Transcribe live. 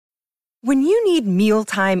When you need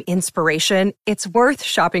mealtime inspiration, it's worth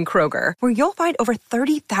shopping Kroger, where you'll find over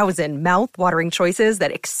 30,000 mouth-watering choices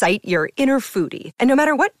that excite your inner foodie. And no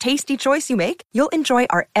matter what tasty choice you make, you'll enjoy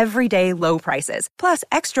our everyday low prices, plus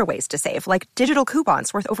extra ways to save, like digital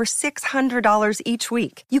coupons worth over $600 each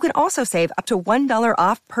week. You can also save up to $1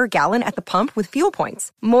 off per gallon at the pump with fuel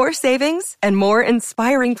points. More savings and more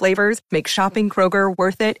inspiring flavors make shopping Kroger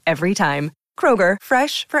worth it every time. Kroger,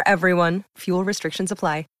 fresh for everyone. Fuel restrictions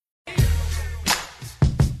apply.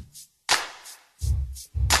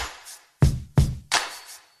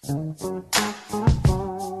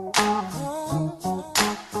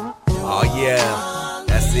 Oh yeah,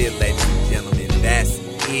 that's it, ladies and gentlemen, that's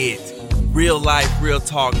it. Real life, real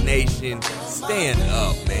talk nation, stand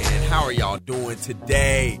up, man. How are y'all doing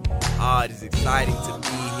today? It is exciting to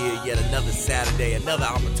be here yet another Saturday, another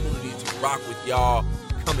opportunity to rock with y'all,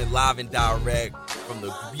 coming live and direct from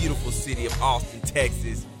the beautiful city of Austin,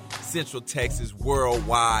 Texas, Central Texas,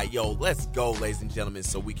 worldwide. Yo, let's go, ladies and gentlemen,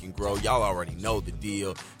 so we can grow. Y'all already know the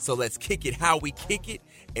deal. So let's kick it how we kick it,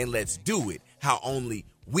 and let's do it how only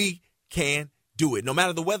we can do it. No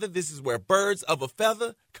matter the weather, this is where birds of a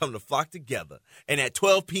feather come to flock together. And at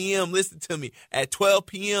 12 p.m., listen to me, at 12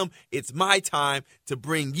 p.m., it's my time to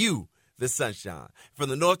bring you the sunshine. From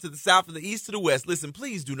the north to the south and the east to the west, listen,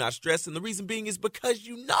 please do not stress. And the reason being is because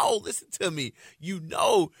you know, listen to me, you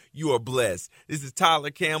know you are blessed. This is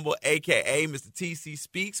Tyler Campbell, a.k.a. Mr. TC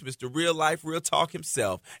Speaks, Mr. Real Life, Real Talk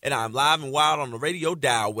himself. And I'm live and wild on the radio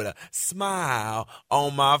dial with a smile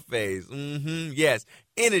on my face. Yes,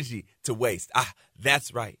 energy to waste.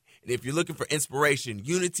 That's right. And if you're looking for inspiration,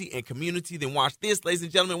 unity, and community, then watch this, ladies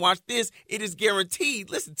and gentlemen, watch this. It is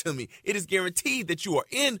guaranteed, listen to me, it is guaranteed that you are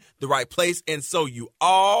in the right place, and so you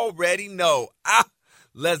already know.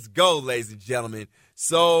 Let's go, ladies and gentlemen,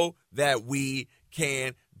 so that we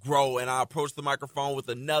can grow. And I approach the microphone with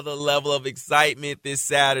another level of excitement this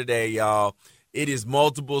Saturday, y'all. It is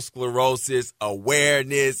Multiple Sclerosis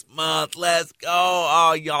Awareness Month. Let's go.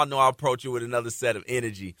 Oh, y'all know I approach it with another set of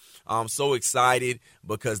energy. I'm so excited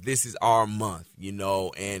because this is our month, you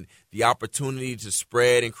know, and the opportunity to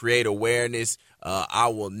spread and create awareness, I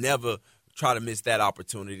will never try to miss that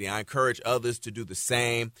opportunity. I encourage others to do the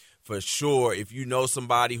same. For sure, if you know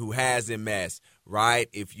somebody who has MS, right,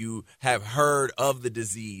 if you have heard of the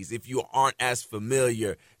disease, if you aren't as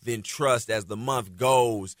familiar, then trust as the month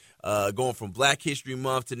goes, going from Black History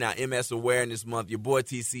Month to now MS Awareness Month, your boy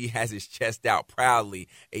TC has his chest out proudly,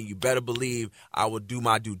 and you better believe I will do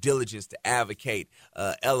my due diligence to advocate,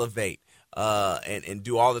 elevate, and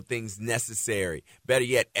do all the things necessary. Better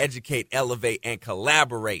yet, educate, elevate, and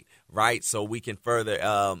collaborate, right, so we can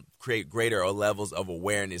further create greater levels of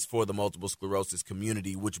awareness for the multiple sclerosis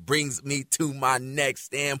community, which brings me to my next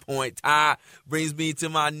standpoint. Brings me to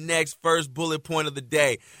my next first bullet point of the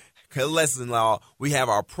day. Listen, y'all, we have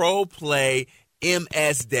our Pro Play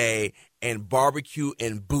MS Day and Barbecue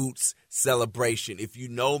and Boots celebration. If you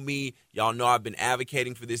know me, y'all know I've been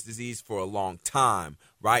advocating for this disease for a long time,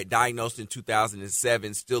 right? Diagnosed in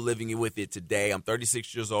 2007, still living with it today. I'm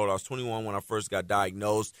 36 years old. I was 21 when I first got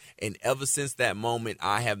diagnosed. And ever since that moment,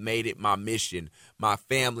 I have made it my mission. My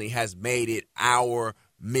family has made it our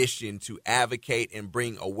mission to advocate and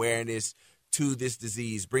bring awareness to this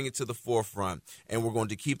disease, bring it to the forefront. And we're going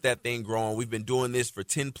to keep that thing growing. We've been doing this for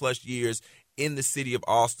 10 plus years in the city of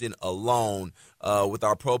Austin alone, with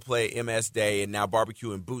our Pro Play MS Day and now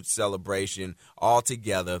Barbecue and Boots celebration all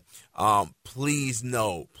together. Please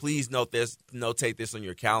note this, notate this on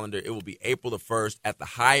your calendar. It will be April the 1st at the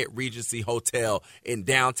Hyatt Regency Hotel in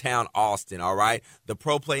downtown Austin, all right? The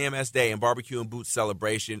Pro Play MS Day and Barbecue and Boots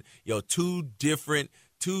celebration, two different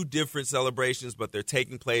celebrations, but they're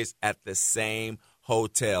taking place at the same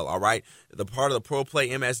hotel, all right? The part of the Pro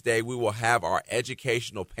Play MS Day, we will have our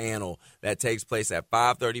educational panel that takes place at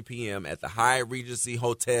 5:30 p.m. at the Hyatt Regency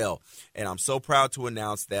Hotel. And I'm so proud to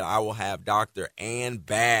announce that I will have Dr. Ann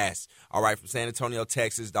Bass, all right, from San Antonio,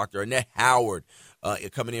 Texas, Dr. Annette Howard,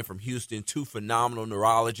 coming in from Houston, two phenomenal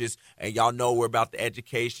neurologists. And y'all know we're about the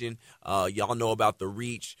education. Y'all know about the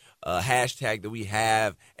reach hashtag that we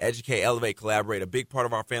have, educate, elevate, collaborate. A big part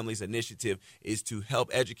of our family's initiative is to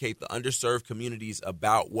help educate the underserved communities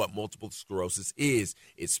about what multiple sclerosis is.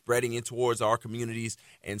 It's spreading in towards our communities,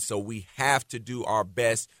 and so we have to do our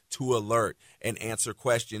best to alert and answer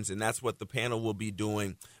questions, and that's what the panel will be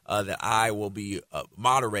doing, that I will be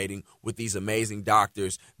moderating with these amazing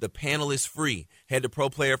doctors. The panel is free. Head to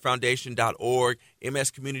ProPlayerFoundation.org.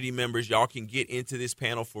 MS community members, y'all can get into this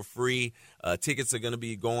panel for free. Tickets are going to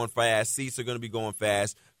be going fast. Seats are going to be going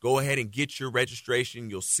fast. Go ahead and get your registration.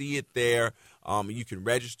 You'll see it there. You can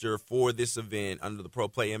register for this event under the Pro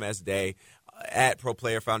Play MS Day. at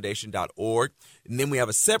proplayerfoundation.org. And then we have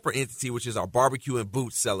a separate entity, which is our barbecue and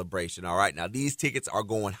boots celebration. All right. Now, these tickets are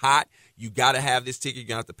going hot. You got to have this ticket. You're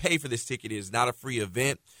going to have to pay for this ticket. It is not a free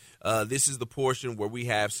event. This is the portion where we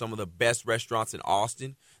have some of the best restaurants in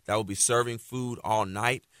Austin that will be serving food all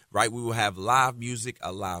night, right? We will have live music,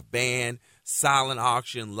 a live band, silent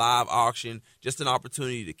auction, live auction, just an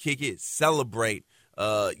opportunity to kick it, celebrate,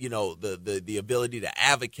 the ability to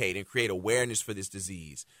advocate and create awareness for this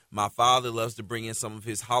disease. My father loves to bring in some of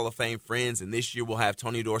his Hall of Fame friends, and this year we'll have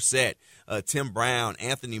Tony Dorsett, Tim Brown,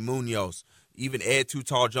 Anthony Munoz, even Ed Too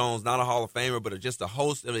Tall Jones, not a Hall of Famer, but just a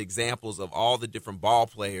host of examples of all the different ball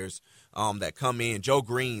players that come in, Joe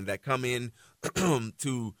Green, that come in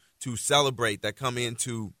to celebrate, that come in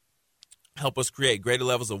to help us create greater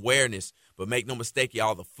levels of awareness. But make no mistake,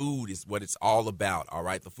 y'all, the food is what it's all about, all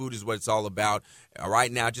right? The food is what it's all about.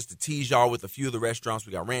 Right now, just to tease y'all with a few of the restaurants,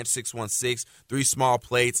 we got Ranch 616, 3 Small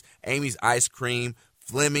Plates, Amy's Ice Cream,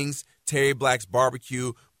 Fleming's, Terry Black's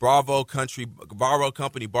Barbecue, Bravo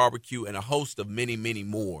Company Barbecue, and a host of many, many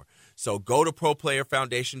more. So go to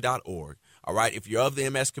proplayerfoundation.org. All right, if you're of the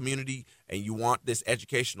MS community and you want this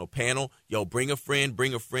educational panel, bring a friend.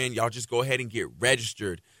 Y'all just go ahead and get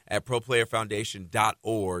registered at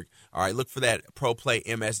proplayerfoundation.org. All right, look for that Pro Play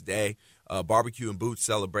MS Day barbecue and boots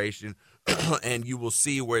celebration, and you will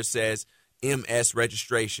see where it says MS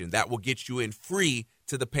registration. That will get you in free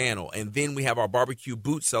to the panel. And then we have our barbecue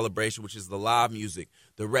boot celebration, which is the live music,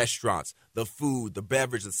 the restaurants, the food, the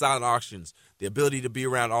beverage, the silent auctions, the ability to be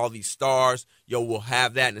around all these stars. We'll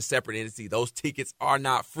have that in a separate entity. Those tickets are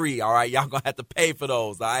not free, all right? Y'all going to have to pay for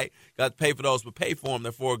those, all right? Got to pay for those, but pay for them.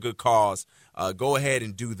 They're for a good cause. Go ahead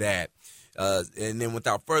and do that. And then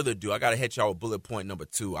without further ado, I got to hit y'all with bullet point number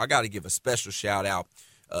 2. I got to give a special shout out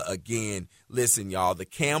again. Listen, y'all, the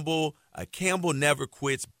Campbell Never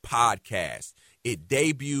Quits podcast. It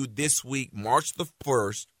debuted this week, March the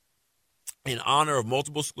 1st, in honor of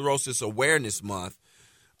Multiple Sclerosis Awareness Month.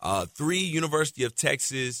 3 University of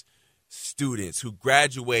Texas students who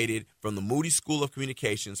graduated from the Moody School of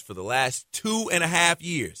Communications for the last 2.5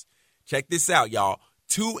 years. Check this out, y'all.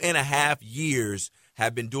 2.5 years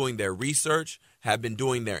have been doing their research, have been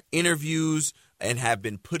doing their interviews, and have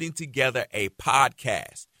been putting together a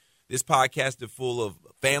podcast. This podcast is full of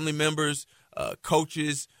family members,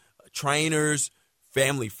 coaches, trainers,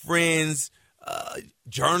 family friends,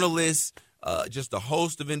 journalists, just a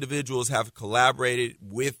host of individuals have collaborated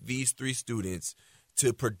with these 3 students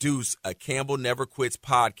to produce a Campbell Never Quits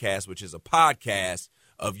podcast, which is a podcast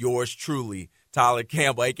of yours truly, Tyler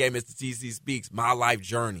Campbell, a.k.a. Mr. TC Speaks, My Life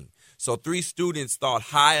Journey. So 3 students thought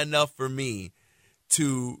high enough for me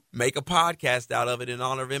to make a podcast out of it in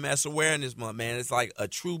honor of MS Awareness Month, man. It's like a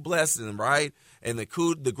true blessing, right? And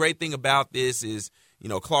the great thing about this is,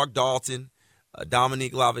 Clark Dalton,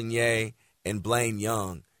 Dominique Lavigny, and Blaine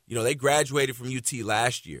Young, they graduated from UT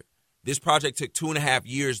last year. This project took 2.5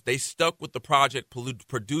 years. They stuck with the project,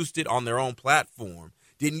 produced it on their own platform,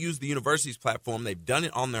 didn't use the university's platform. They've done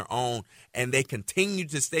it on their own, and they continue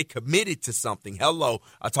to stay committed to something. Hello,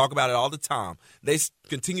 I talk about it all the time. They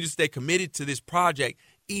continue to stay committed to this project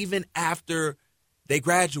even after they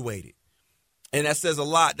graduated. And that says a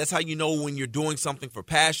lot. That's how you know when you're doing something for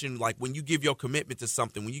passion, like when you give your commitment to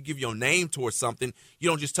something, when you give your name towards something, you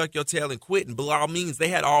don't just tuck your tail and quit. And by all means, they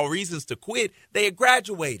had all reasons to quit. They had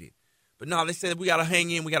graduated. But no, they said we got to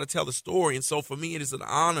hang in, we got to tell the story. And so for me, it is an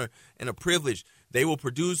honor and a privilege. They will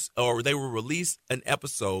they will release an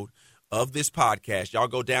episode of this podcast. Y'all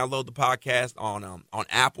go download the podcast on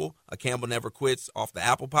Apple, Campbell Never Quits off the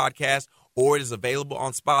Apple podcast, or it is available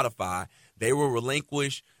on Spotify. They will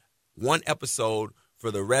relinquish one episode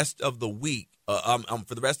for the rest of the week,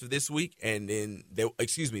 for the rest of this week, and then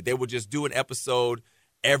they will just do an episode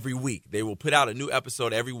every week. They will put out a new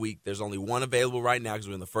episode every week. There's only one available right now because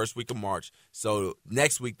we're in the first week of March. So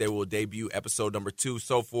next week they will debut episode number 2,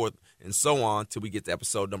 so forth and so on till we get to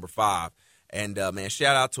episode number 5. And man,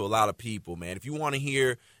 shout out to a lot of people, man. If you want to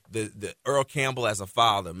hear the Earl Campbell as a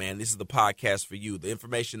father, man, this is the podcast for you. The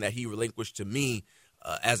information that he relinquished to me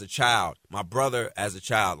as a child, my brother as a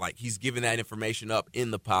child, like he's giving that information up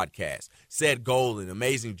in the podcast. Seth Golden,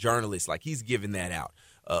 amazing journalist, like he's giving that out.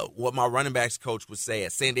 What my running backs coach would say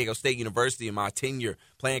at San Diego State University in my tenure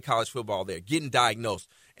playing college football there, getting diagnosed.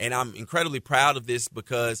 And I'm incredibly proud of this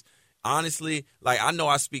because honestly, like I know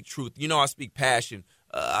I speak truth. I speak passion.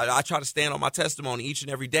 I try to stand on my testimony each and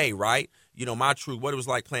every day, right? My truth, what it was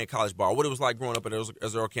like playing college ball, what it was like growing up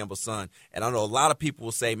as Earl Campbell's son. And I know a lot of people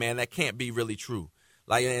will say, man, that can't be really true.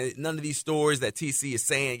 Like none of these stories that TC is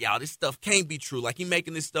saying, y'all, this stuff can't be true. Like he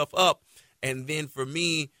making this stuff up. And then for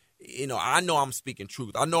me, I know I'm speaking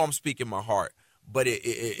truth. I know I'm speaking my heart. but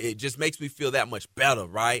it just makes me feel that much better,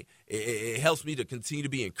 right? It helps me to continue to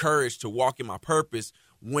be encouraged to walk in my purpose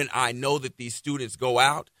when I know that these students go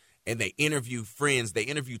out and they interview friends, they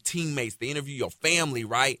interview teammates, they interview your family,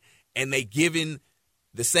 right? And they give in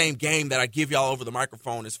the same game that I give y'all over the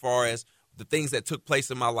microphone as far as the things that took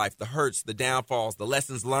place in my life, the hurts, the downfalls, the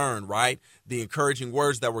lessons learned, right? The encouraging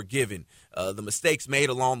words that were given, the mistakes made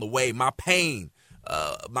along the way, my pain,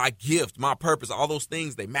 my gift, my purpose, all those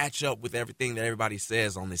things, they match up with everything that everybody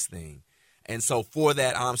says on this thing. And so for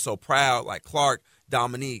that, I'm so proud, like Clark,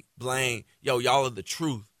 Dominique, Blaine, y'all are the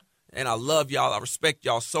truth. And I love y'all. I respect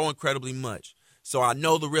y'all so incredibly much. So I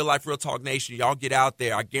know the Real Life, Real Talk Nation, y'all get out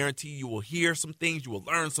there. I guarantee you will hear some things. You will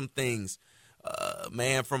learn some things,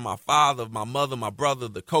 man, from my father, my mother, my brother,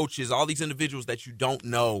 the coaches, all these individuals that you don't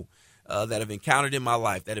know that have encountered in my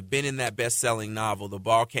life, that have been in that best-selling novel, The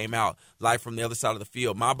Ball Came Out, Life from the Other Side of the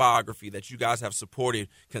Field, my biography that you guys have supported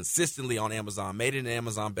consistently on Amazon, made it an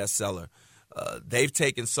Amazon bestseller. They've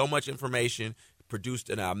taken so much information, produced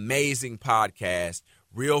an amazing podcast,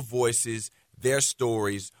 real voices, their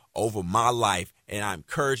stories over my life, and I'm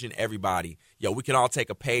encouraging everybody, we can all take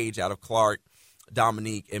a page out of Clark,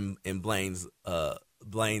 Dominique, and Blaine's, what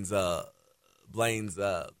do I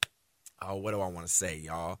want to say,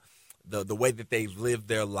 y'all? The way that they've lived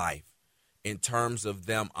their life in terms of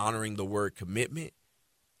them honoring the word commitment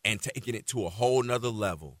and taking it to a whole nother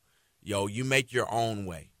level. You make your own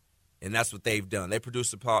way. And that's what they've done. They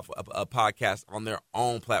produced a podcast on their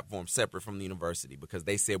own platform separate from the university because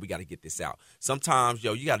they said we got to get this out. Sometimes,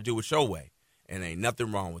 you got to do it your way. And ain't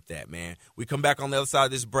nothing wrong with that, man. We come back on the other side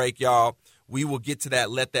of this break, y'all. We will get to that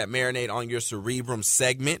Let That Marinate on Your Cerebrum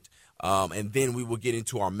segment. And then we will get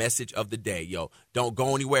into our message of the day. Don't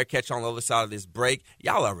go anywhere. Catch you on the other side of this break.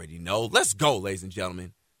 Y'all already know. Let's go, ladies and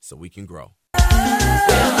gentlemen, so we can grow. Well,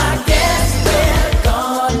 I guess we're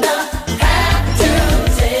gonna have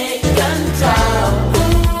to take control.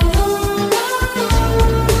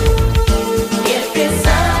 If it's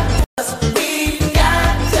us, we've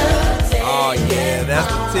got to take control. Oh, yeah,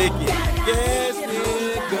 that's the ticket. Guess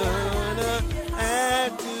we're gonna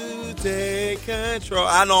have to take control.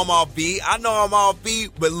 I know I'm off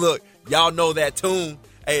beat, but look, y'all know that tune.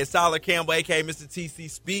 Hey, it's Tyler Campbell, a.k.a. Mr. TC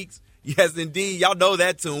Speaks. Yes, indeed. Y'all know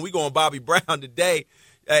that tune. We going Bobby Brown today.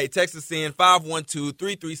 Hey, text us in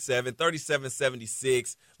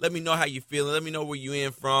 512-337-3776. Let me know how you feeling. Let me know where you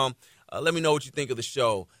in from. Let me know what you think of the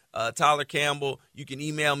show. Tyler Campbell, you can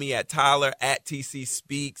email me at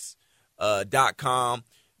tyler@tcspeaks.com.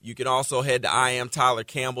 You can also head to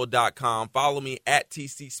IamTylerCampbell.com. Follow me at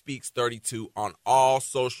TCSpeaks32 on all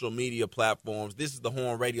social media platforms. This is the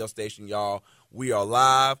Horn Radio Station, y'all. We are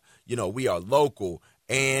live. We are local.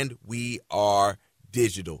 And we are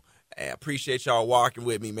digital. I appreciate y'all walking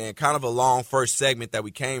with me, man. Kind of a long first segment that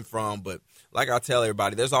we came from, but like I tell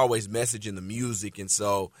everybody, there's always message in the music. And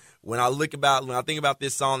so when I think about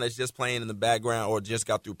this song that's just playing in the background or just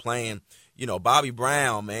got through playing, Bobby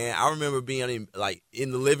Brown, man, I remember being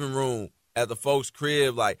in the living room at the folks'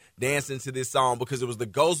 crib, dancing to this song because it was the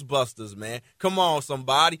Ghostbusters, man. Come on,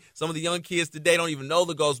 somebody. Some of the young kids today don't even know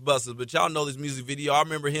the Ghostbusters, but y'all know this music video. I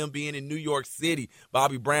remember him being in New York City,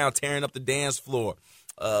 Bobby Brown tearing up the dance floor.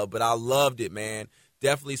 But I loved it, man.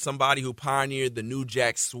 Definitely somebody who pioneered the New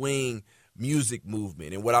Jack Swing music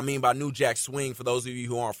movement. And what I mean by New Jack Swing, for those of you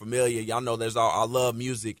who aren't familiar, y'all know I love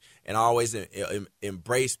music, and I always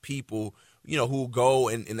embrace people who go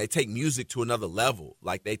and they take music to another level.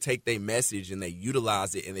 Like they take their message and they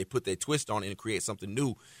utilize it and they put their twist on it and create something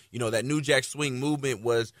new. That New Jack Swing movement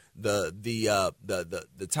was the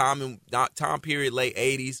time period, late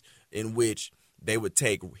 80s, in which they would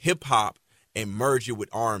take hip hop and merge it with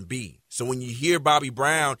R&B. So when you hear Bobby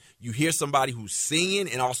Brown, you hear somebody who's singing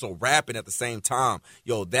and also rapping at the same time.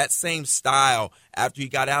 That same style after he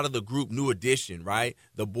got out of the group New Edition, right?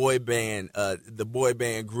 The boy band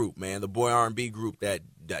group, man, the boy R&B group that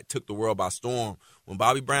took the world by storm. When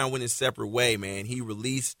Bobby Brown went his separate way, man, he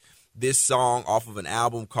released this song off of an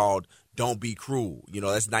album called Don't Be Cruel.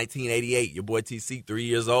 That's 1988. Your boy TC, 3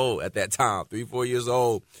 years old at that time, 4 years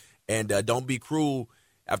old. And Don't Be Cruel.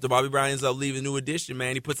 After Bobby Brown ends up leaving New Edition,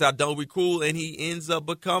 man, he puts out Don't Be Cool, and he ends up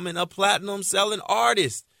becoming a platinum-selling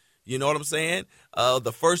artist. You know what I'm saying?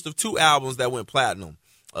 The first of 2 albums that went platinum.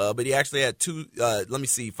 But he actually had 5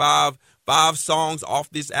 songs off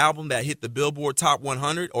this album that hit the Billboard Top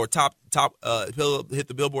 100 or hit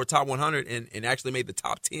the Billboard Top 100 and actually made the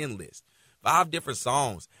top 10 list. 5 different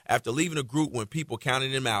songs after leaving a group when people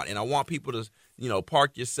counted him out. And I want people to,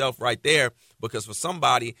 park yourself right there, because for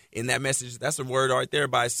somebody in that message, that's a word right there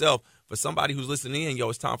by itself. For somebody who's listening in,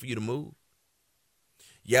 it's time for you to move.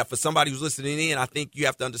 Yeah, for somebody who's listening in, I think you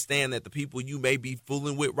have to understand that the people you may be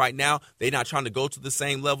fooling with right now, they're not trying to go to the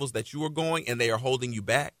same levels that you are going, and they are holding you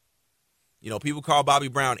back. You know, people call Bobby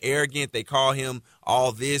Brown arrogant. They call him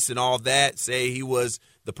all this and all that, say he was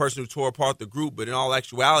the person who tore apart the group. But in all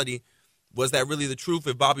actuality, was that really the truth?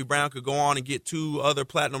 If Bobby Brown could go on and get 2 other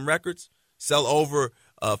platinum records, sell over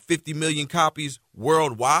 50 million copies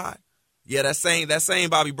worldwide, yeah, that same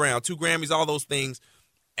Bobby Brown, 2 Grammys, all those things,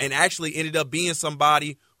 and actually ended up being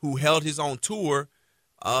somebody who held his own tour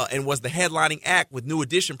and was the headlining act with New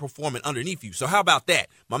Edition performing underneath you. So how about that?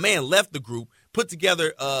 My man left the group, put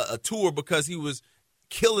together a tour because he was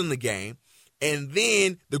killing the game, and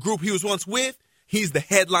then the group he was once with, he's the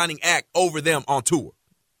headlining act over them on tour.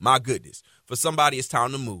 My goodness. For somebody, it's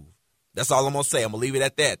time to move. That's all I'm going to say. I'm going to leave it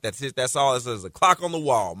at that. That's it. That's all. There's a clock on the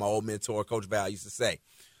wall, my old mentor, Coach Val, used to say.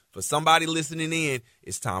 For somebody listening in,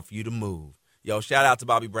 it's time for you to move. Yo, shout out to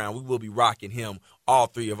Bobby Brown. We will be rocking him all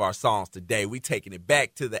 3 of our songs today. We taking it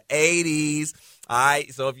back to the 80s. All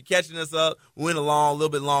right, so if you're catching us up, we went along a little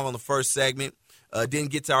bit long on the first segment. Didn't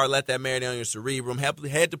get to our Let That Marinate on Your Cerebrum.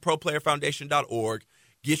 Head to ProPlayerFoundation.org.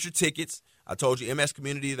 Get your tickets. I told you, MS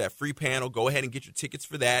Community, that free panel. Go ahead and get your tickets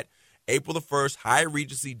for that. April the 1st, Hyatt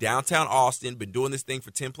Regency, downtown Austin. Been doing this thing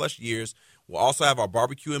for 10-plus years. We'll also have our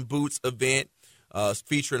Barbecue and Boots event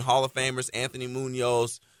featuring Hall of Famers Anthony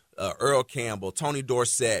Munoz, Earl Campbell, Tony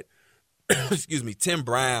Dorsett, excuse me, Tim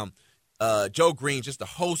Brown, Joe Green, just a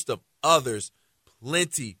host of others.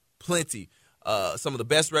 Plenty. Some of the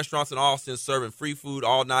best restaurants in Austin serving free food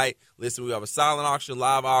all night. Listen, we have a silent auction,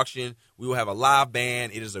 live auction. We will have a live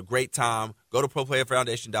band. It is a great time. Go to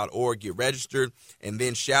ProPlayerFoundation.org, get registered, and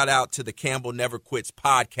then shout out to the Campbell Never Quits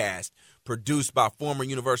podcast, produced by former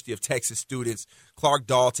University of Texas students Clark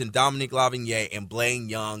Dalton, Dominique Lavigny, and Blaine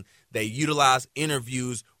Young. They utilize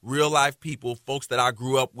interviews, real-life people, folks that I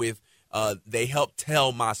grew up with. They help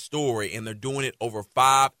tell my story, and they're doing it over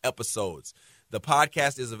 5 episodes. The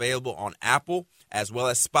podcast is available on Apple as well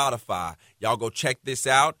as Spotify. Y'all go check this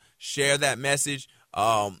out. Share that message.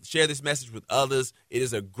 Share this message with others. It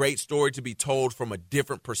is a great story to be told from a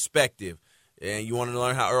different perspective. And you want to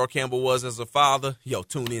learn how Earl Campbell was as a father? Yo,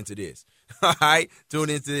 tune into this. All right? Tune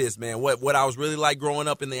into this, man. What I was really like growing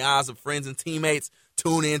up in the eyes of friends and teammates,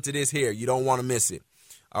 tune into this here. You don't want to miss it.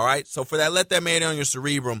 All right? So for that Let That Marinate on Your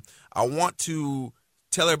Cerebrum, I want to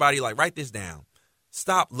tell everybody, like, write this down.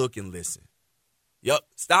 Stop, look, and listen. Yep,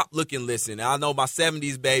 stop, look, and listen. I know my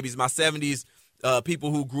 70s babies, my 70s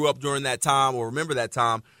people who grew up during that time or remember that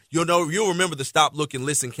time, you'll remember the Stop, Look, and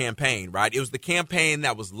Listen campaign, right? It was the campaign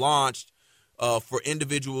that was launched for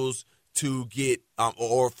individuals to get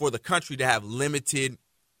or for the country to have limited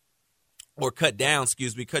or cut down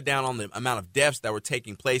on the amount of deaths that were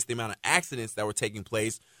taking place, the amount of accidents that were taking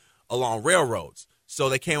place along railroads. So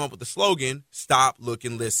they came up with the slogan, Stop, Look,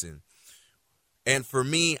 and Listen. And for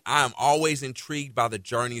me, I'm always intrigued by the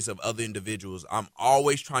journeys of other individuals. I'm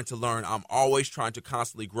always trying to learn. I'm always trying to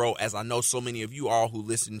constantly grow, as I know so many of you all who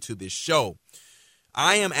listen to this show.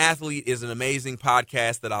 I Am Athlete is an amazing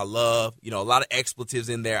podcast that I love. You know, a lot of expletives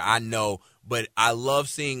in there, I know. But I love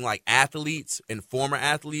seeing, like, athletes and former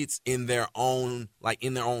athletes in their own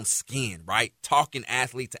skin, right? Talking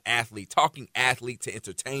athlete to athlete, talking athlete to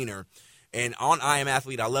entertainer. And on I Am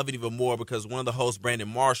Athlete, I love it even more because one of the hosts, Brandon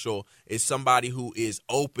Marshall, is somebody who is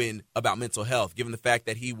open about mental health, given the fact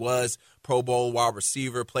that he was Pro Bowl wide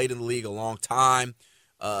receiver, played in the league a long time,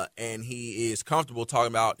 and he is comfortable talking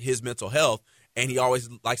about his mental health, and he always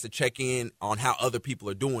likes to check in on how other people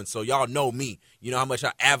are doing. So y'all know me. You know how much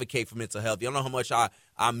I advocate for mental health. Y'all know how much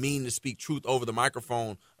I mean to speak truth over the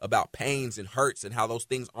microphone about pains and hurts and how those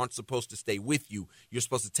things aren't supposed to stay with you. You're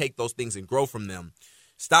supposed to take those things and grow from them.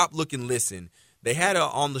 Stop, Look, and Listen. They had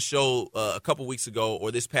on the show a couple weeks ago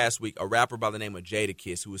or this past week a rapper by the name of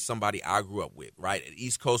Jadakiss, who is somebody I grew up with, right? An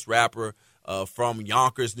East Coast rapper from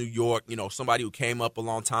Yonkers, New York, you know, somebody who came up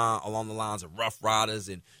along the lines of Rough Riders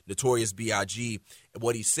and Notorious B.I.G.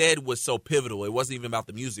 What he said was so pivotal. It wasn't even about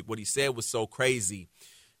the music. What he said was so crazy.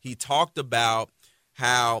 He talked about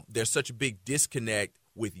how there's such a big disconnect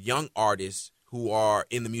with young artists who are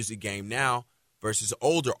in the music game now versus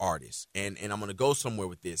older artists. And I'm going to go somewhere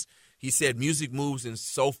with this. He said music moves in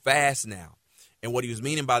so fast now. And what he was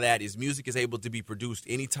meaning by that is music is able to be produced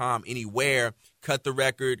anytime, anywhere, cut the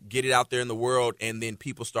record, get it out there in the world, and then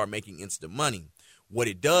people start making instant money. What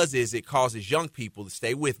it does is it causes young people to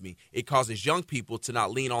stay with me. It causes young people to not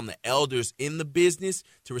lean on the elders in the business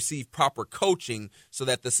to receive proper coaching so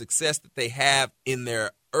that the success that they have in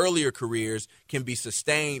their earlier careers can be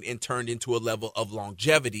sustained and turned into a level of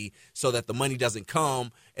longevity so that the money doesn't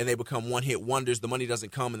come and they become one-hit wonders. The money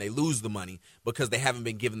doesn't come and they lose the money because they haven't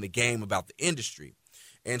been given the game about the industry.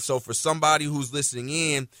 And so for somebody who's listening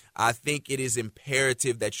in, I think it is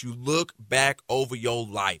imperative that you look back over your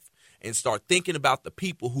life and start thinking about the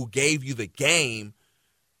people who gave you the game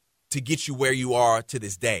to get you where you are to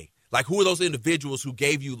this day. Like, who are those individuals who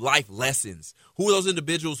gave you life lessons? Who are those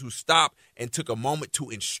individuals who stopped and took a moment to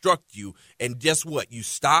instruct you? And guess what? You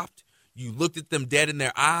stopped, you looked at them dead in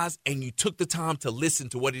their eyes, and you took the time to listen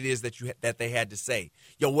to what it is that they had to say.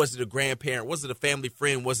 Yo, was it a grandparent? Was it a family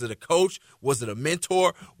friend? Was it a coach? Was it a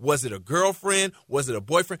mentor? Was it a girlfriend? Was it a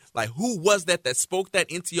boyfriend? Like, who was that spoke that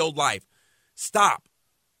into your life? Stop,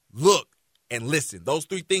 look, and listen. Those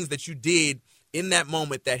three things that you did in that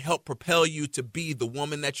moment that helped propel you to be the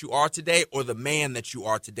woman that you are today or the man that you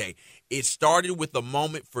are today. It started with a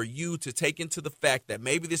moment for you to take into the fact that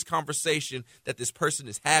maybe this conversation that this person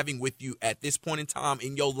is having with you at this point in time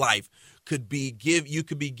in your life you could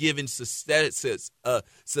be given some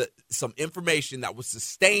information that would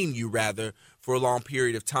sustain you rather for a long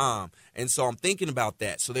period of time. And so I'm thinking about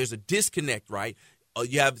that. So there's a disconnect, right?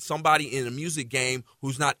 You have somebody in a music game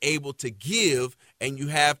who's not able to give, and you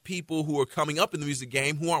have people who are coming up in the music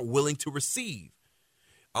game who aren't willing to receive.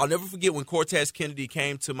 I'll never forget when Cortez Kennedy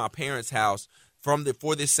came to my parents' house for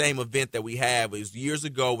this same event that we had. It was years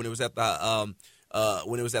ago when it was at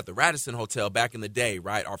the Radisson Hotel back in the day,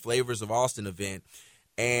 right? Our Flavors of Austin event,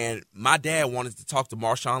 and my dad wanted to talk to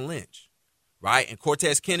Marshawn Lynch, right? And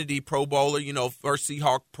Cortez Kennedy, Pro Bowler, first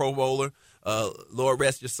Seahawk Pro Bowler. Lord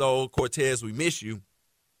rest your soul, Cortez, we miss you.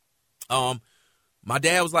 My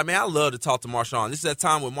dad was like, man, I love to talk to Marshawn. This is that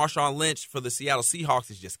time when Marshawn Lynch for the Seattle Seahawks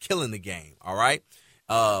is just killing the game, all right?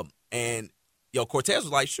 And Cortez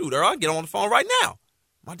was like, shoot, Earl, I can get on the phone right now.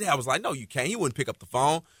 My dad was like, no, you can't. He wouldn't pick up the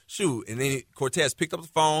phone. Shoot. And then Cortez picked up the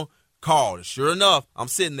phone, called. And sure enough, I'm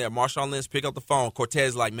sitting there. Marshawn Lynch picked up the phone. Cortez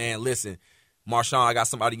is like, man, listen, Marshawn, I got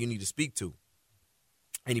somebody you need to speak to.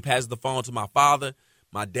 And he passes the phone to my father.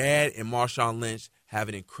 My dad and Marshawn Lynch have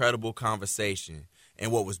an incredible conversation.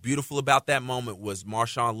 And what was beautiful about that moment was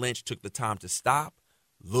Marshawn Lynch took the time to stop,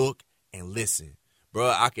 look, and listen.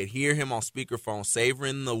 Bro, I could hear him on speakerphone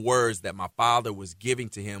savoring the words that my father was giving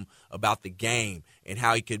to him about the game and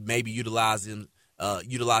how he could maybe utilize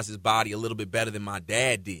his body a little bit better than my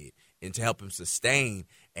dad did and to help him sustain.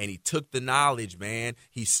 And he took the knowledge, man.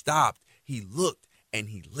 He stopped, he looked, and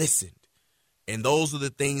he listened. And those are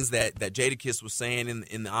the things that Jadakiss was saying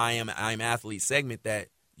in the I Am Athlete segment that,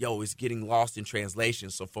 it's getting lost in translation.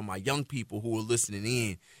 So for my young people who are listening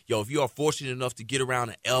in, if you are fortunate enough to get around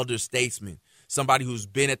an elder statesman, somebody who's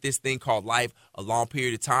been at this thing called life a long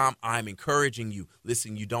period of time, I'm encouraging you.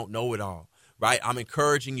 Listen, you don't know it all, right? I'm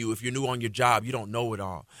encouraging you. If you're new on your job, you don't know it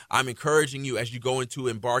all. I'm encouraging you as you go into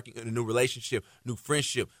embarking on a new relationship, new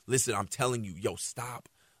friendship. Listen, I'm telling you, stop,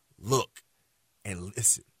 look, and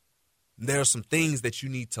listen. There are some things that you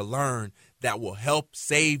need to learn that will help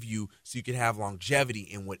save you so you can have longevity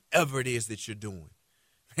in whatever it is that you're doing.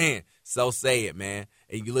 Man, so say it, man.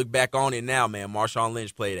 And you look back on it now, man, Marshawn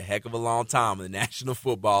Lynch played a heck of a long time in the National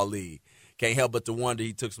Football League. Can't help but to wonder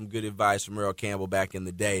he took some good advice from Earl Campbell back in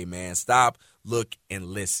the day, man. Stop, look, and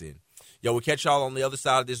listen. We'll catch y'all on the other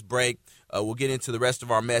side of this break. We'll get into the rest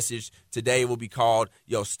of our message. Today will be called,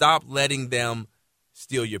 Stop Letting Them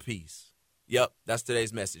Steal Your Peace. Yep, that's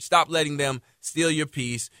today's message. Stop letting them steal your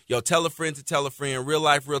peace. Tell a friend to tell a friend. Real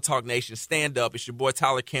Life, Real Talk Nation, stand up. It's your boy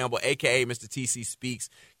Tyler Campbell, a.k.a. Mr. TC Speaks.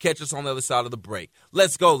 Catch us on the other side of the break.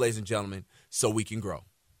 Let's go, ladies and gentlemen, so we can grow.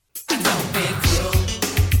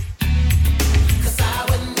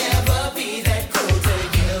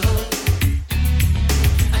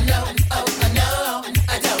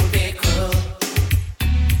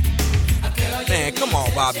 Man, come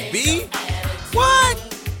on, Bobby B. What?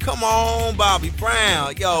 Come on, Bobby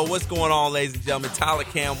Brown. What's going on, ladies and gentlemen? Tyler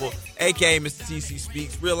Campbell, a.k.a. Mr. TC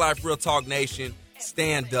Speaks. Real Life, Real Talk Nation.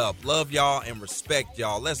 Stand up. Love y'all and respect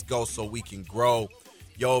y'all. Let's go so we can grow.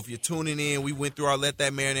 If you're tuning in, we went through our Let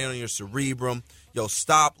That Marinate on Your Cerebrum.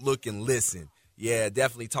 Stop, look, and listen. Yeah,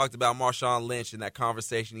 definitely talked about Marshawn Lynch and that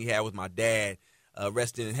conversation he had with my dad.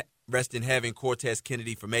 Rest in heaven, Cortez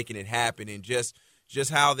Kennedy, for making it happen, and just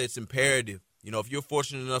how that's imperative. If you're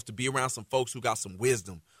fortunate enough to be around some folks who got some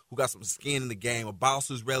wisdom, who got some skin in the game, a boss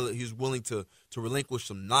who's willing to relinquish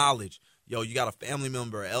some knowledge, you got a family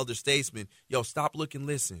member, an elder statesman, stop, look, and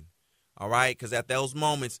listen, all right? Because at those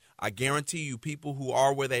moments, I guarantee you, people who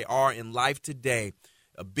are where they are in life today,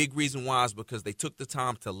 a big reason why is because they took the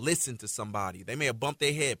time to listen to somebody. They may have bumped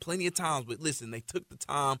their head plenty of times, but listen, they took the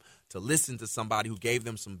time to listen to somebody who gave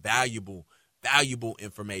them some valuable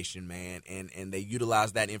information, man, and they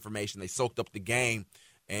utilized that information. They soaked up the game,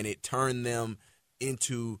 and it turned them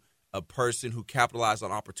into a person who capitalized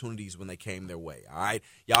on opportunities when they came their way. All right.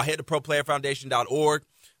 Y'all head to proplayerfoundation.org.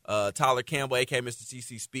 Tyler Campbell, a.k.a. Mr.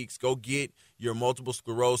 TC Speaks. Go get your multiple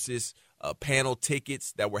sclerosis panel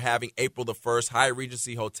tickets that we're having April the 1st, Hyatt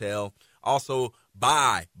Regency Hotel. Also,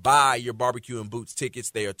 buy your barbecue and boots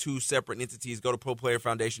tickets. They are two separate entities. Go to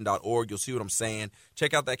proplayerfoundation.org. You'll see what I'm saying.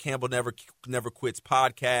 Check out that Campbell Never Quits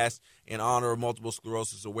podcast in honor of Multiple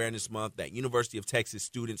Sclerosis Awareness Month that University of Texas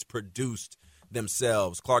students produced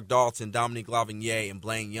themselves. Clark Dalton, Dominique Lavigny, and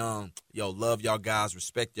Blaine Young. Yo, love y'all guys.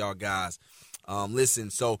 Respect y'all guys.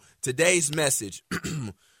 Listen, so today's message,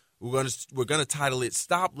 we're gonna title it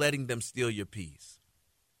 "Stop Letting Them Steal Your Peace."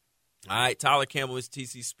 All right, Tyler Campbell, Mr.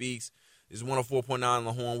 TC Speaks. This is 104.9 on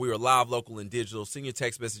the Horn. We are live, local, and digital. Send your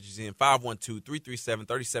text messages in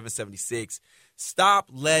 512-337-3776. Stop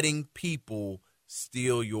letting people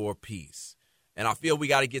steal your peace. And I feel we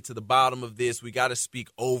got to get to the bottom of this. We got to speak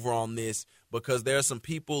over on this because there are some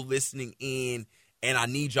people listening in, and I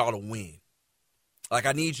need y'all to win. Like,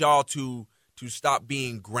 I need y'all to stop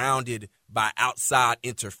being grounded by outside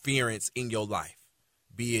interference in your life,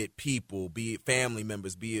 be it people, be it family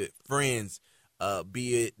members, be it friends,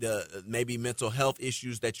 be it maybe mental health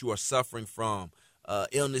issues that you are suffering from,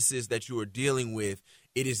 illnesses that you are dealing with.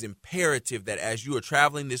 It is imperative that as you are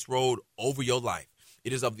traveling this road over your life,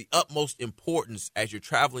 it is of the utmost importance as you're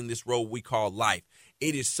traveling this road we call life.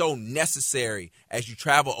 It is so necessary as you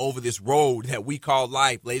travel over this road that we call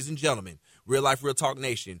life, ladies and gentlemen, Real Life, Real Talk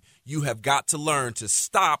Nation, you have got to learn to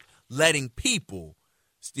stop letting people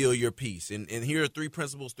steal your peace. And here are three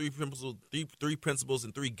principles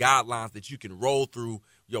and three guidelines that you can roll through.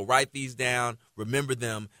 You'll write these down, remember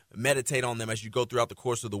them, meditate on them as you go throughout the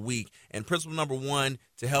course of the week. And principle number one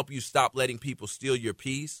to help you stop letting people steal your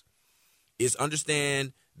peace is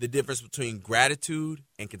understand the difference between gratitude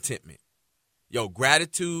and contentment.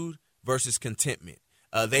 Gratitude versus contentment.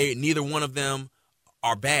 Neither one of them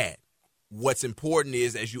are bad. What's important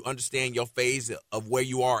is as you understand your phase of where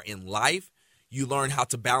you are in life, you learn how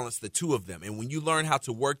to balance the two of them. And when you learn how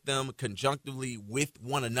to work them conjunctively with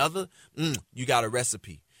one another, you got a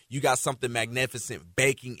recipe. You got something magnificent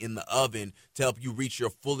baking in the oven to help you reach your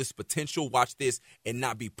fullest potential. Watch this and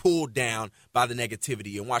not be pulled down by the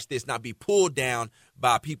negativity. And watch this, not be pulled down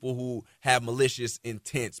by people who have malicious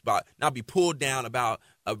intents, not be pulled down by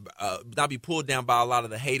a lot of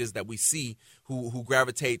the haters that we see who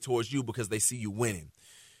gravitate towards you because they see you winning.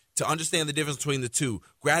 To understand the difference between the two,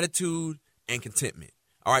 gratitude and contentment.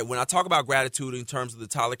 All right, when I talk about gratitude in terms of the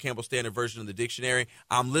Tyler Campbell Standard Version of the dictionary,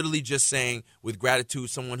 I'm literally just saying with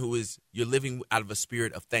gratitude, someone you're living out of a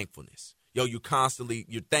spirit of thankfulness. You're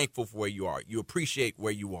thankful for where you are. You appreciate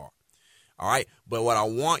where you are. All right, but what I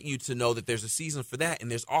want you to know that there's a season for that,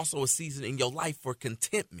 and there's also a season in your life for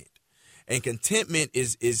contentment. And contentment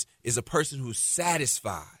is a person who's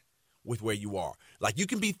satisfied with where you are. Like, you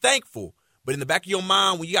can be thankful, but in the back of your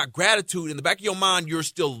mind, when you got gratitude, in the back of your mind, you're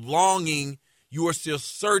still longing. You are still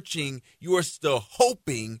searching. You are still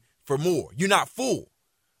hoping for more. You're not full,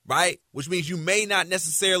 right? Which means you may not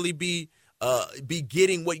necessarily be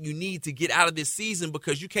getting what you need to get out of this season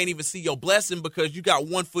because you can't even see your blessing because you got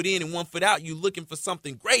one foot in and one foot out. You're looking for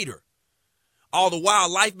something greater. All the while,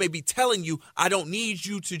 life may be telling you, I don't need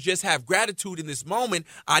you to just have gratitude in this moment.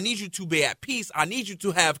 I need you to be at peace. I need you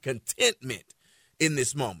to have contentment in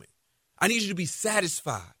this moment. I need you to be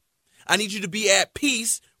satisfied. I need you to be at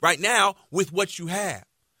peace right now with what you have.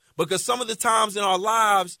 Because some of the times in our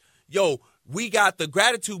lives, we got the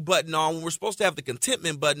gratitude button on when we're supposed to have the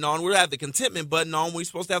contentment button on. We'll have the contentment button on when we're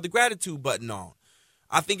supposed to have the gratitude button on.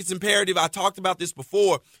 I think it's imperative. I talked about this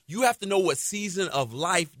before. You have to know what season of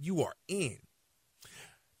life you are in.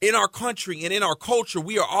 In our country and in our culture,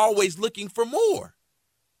 we are always looking for more.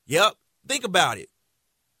 Yep. Think about it.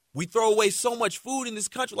 We throw away so much food in this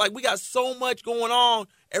country. Like, we got so much going on.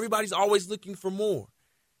 Everybody's always looking for more.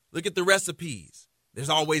 Look at the recipes. There's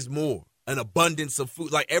always more. An abundance of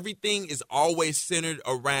food. Like, everything is always centered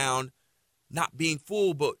around not being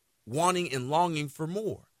full, but wanting and longing for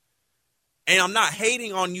more. And I'm not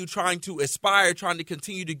hating on you trying to aspire, trying to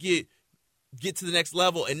continue to get to the next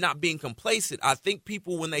level and not being complacent. I think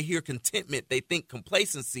people, when they hear contentment, they think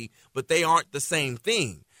complacency, but they aren't the same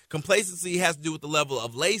thing. Complacency has to do with the level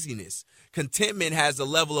of laziness. Contentment has a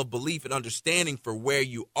level of belief and understanding for where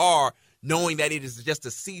you are, knowing that it is just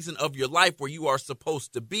a season of your life where you are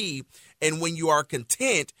supposed to be. And when you are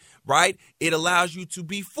content, right, it allows you to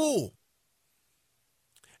be full.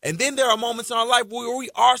 And then there are moments in our life where we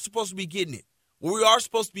are supposed to be getting it, where we are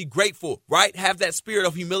supposed to be grateful, right? Have that spirit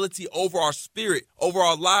of humility over our spirit, over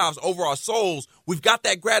our lives, over our souls. We've got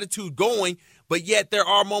that gratitude going, but yet there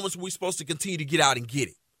are moments where we're supposed to continue to get out and get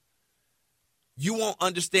it. You won't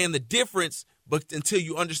understand the difference but until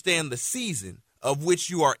you understand the season of which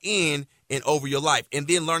you are in and over your life. And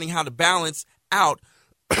then learning how to balance out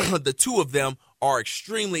the two of them are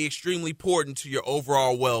extremely, extremely important to your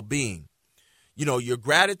overall well-being. You know, your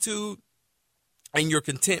gratitude and your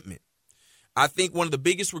contentment. I think one of the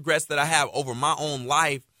biggest regrets that I have over my own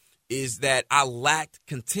life is that I lacked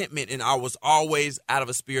contentment and I was always out of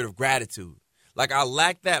a spirit of gratitude. Like I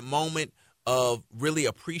lacked that moment of really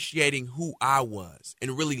appreciating who I was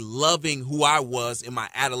and really loving who I was in my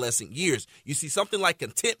adolescent years. You see, something like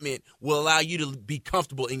contentment will allow you to be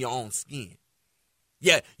comfortable in your own skin.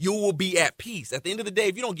 Yeah, you will be at peace. At the end of the day,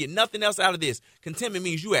 if you don't get nothing else out of this, contentment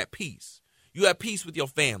means you're at peace. You're at peace with your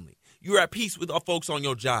family. You're at peace with folks on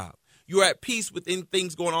your job. You're at peace with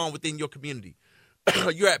things going on within your community.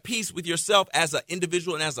 You're at peace with yourself as an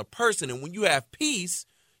individual and as a person. And when you have peace,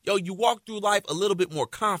 you walk through life a little bit more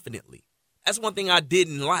confidently. That's one thing I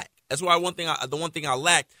didn't lack. That's why the one thing I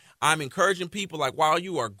lacked. I'm encouraging people, like, while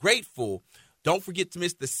you are grateful, don't forget to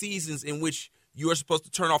miss the seasons in which you are supposed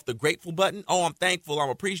to turn off the grateful button. Oh, I'm thankful. I'm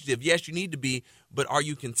appreciative. Yes, you need to be, but are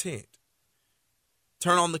you content?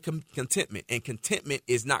 Turn on the contentment, and contentment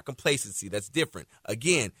is not complacency. That's different.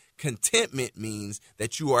 Again, contentment means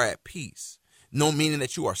that you are at peace. No, meaning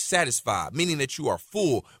that you are satisfied, meaning that you are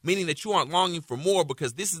full, meaning that you aren't longing for more,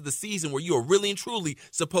 because this is the season where you are really and truly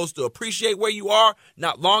supposed to appreciate where you are,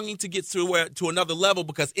 not longing to get to another level,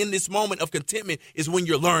 because in this moment of contentment is when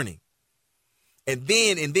you're learning. And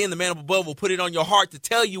then the man up above will put it on your heart to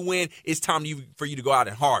tell you when it's time for you to go out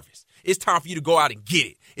and harvest. It's time for you to go out and get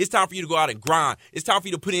it. It's time for you to go out and grind. It's time for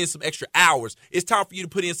you to put in some extra hours. It's time for you to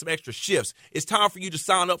put in some extra shifts. It's time for you to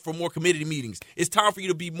sign up for more community meetings. It's time for you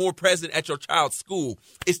to be more present at your child's school.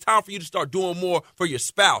 It's time for you to start doing more for your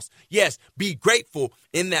spouse. Yes, be grateful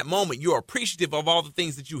in that moment. You're appreciative of all the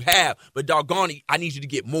things that you have, but doggone it, I need you to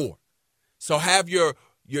get more. So have your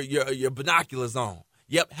binoculars on.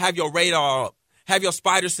 Yep, have your radar up. Have your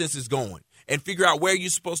spider senses going. And figure out where you're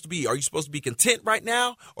supposed to be. Are you supposed to be content right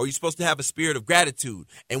now? Or are you supposed to have a spirit of gratitude?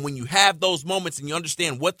 And when you have those moments and you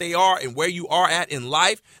understand what they are and where you are at in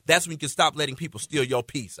life, that's when you can stop letting people steal your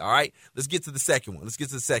peace, all right? Let's get to the second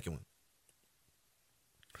one.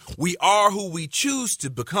 We are who we choose to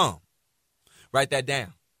become. Write that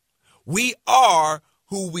down. We are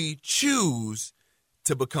who we choose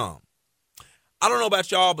to become. I don't know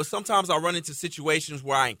about y'all, but sometimes I run into situations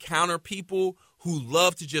where I encounter people who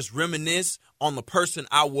love to just reminisce on the person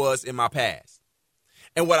I was in my past.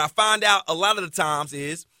 And what I find out a lot of the times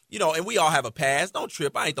is, and we all have a past. Don't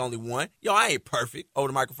trip. I ain't the only one. I ain't perfect over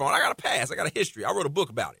the microphone. I got a past. I got a history. I wrote a book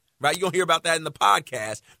about it, right? You're going to hear about that in the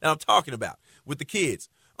podcast that I'm talking about with the kids.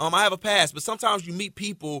 I have a past, but sometimes you meet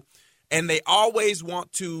people and they always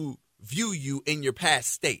want to view you in your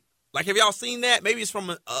past state. Like, have y'all seen that? Maybe it's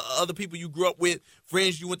from other people you grew up with,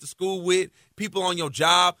 friends you went to school with, people on your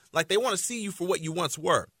job. Like, they want to see you for what you once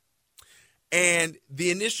were. And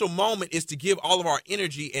the initial moment is to give all of our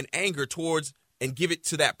energy and anger towards and give it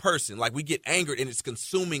to that person. Like, we get angered and it's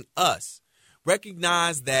consuming us.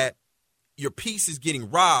 Recognize that your peace is getting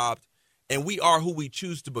robbed and we are who we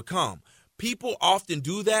choose to become. People often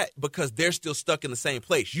do that because they're still stuck in the same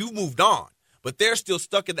place. You've moved on. But they're still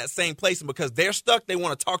stuck in that same place. And because they're stuck, they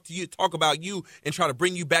want to talk to you, talk about you, and try to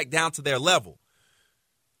bring you back down to their level.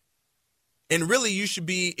 And really, you should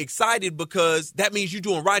be excited because that means you're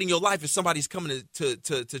doing right in your life if somebody's coming to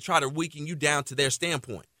try to weaken you down to their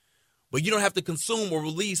standpoint. But you don't have to consume or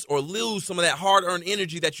release or lose some of that hard-earned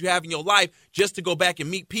energy that you have in your life just to go back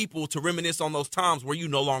and meet people to reminisce on those times where you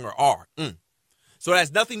no longer are. So it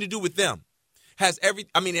has nothing to do with them. It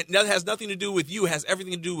has nothing to do with you. It has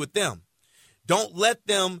everything to do with them. Don't let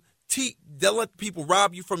them don't let people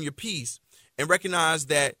rob you from your peace, and recognize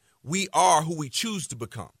that we are who we choose to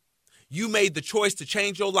become. You made the choice to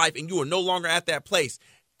change your life and you are no longer at that place.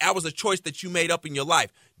 That was a choice that you made up in your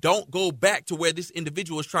life. Don't go back to where this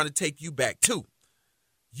individual is trying to take you back to.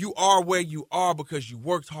 You are where you are because you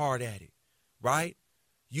worked hard at it, right?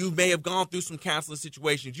 You may have gone through some counseling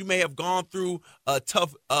situations. You may have gone through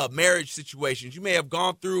tough marriage situations. You may have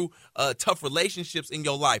gone through tough relationships in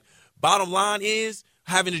your life. Bottom line is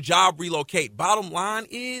having a job relocate. Bottom line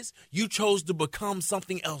is you chose to become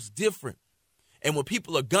something else different. And when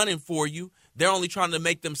people are gunning for you, they're only trying to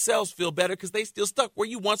make themselves feel better because they still stuck where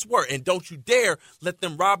you once were. And don't you dare let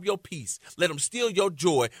them rob your peace. Let them steal your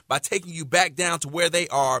joy by taking you back down to where they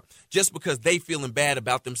are just because they feeling bad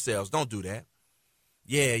about themselves. Don't do that.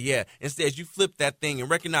 Yeah. Instead, you flip that thing and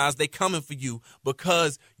recognize they coming for you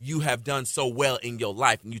because you have done so well in your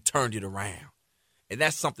life and you turned it around. And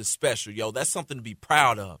that's something special, yo. That's something to be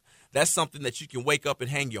proud of. That's something that you can wake up and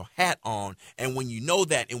hang your hat on. And when you know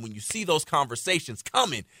that and when you see those conversations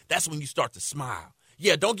coming, that's when you start to smile.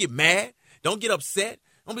 Yeah, don't get mad. Don't get upset.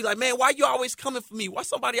 Don't be like, man, why you always coming for me? Why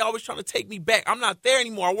somebody always trying to take me back? I'm not there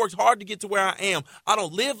anymore. I worked hard to get to where I am. I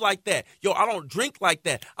don't live like that. Yo, I don't drink like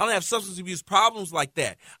that. I don't have substance abuse problems like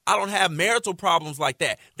that. I don't have marital problems like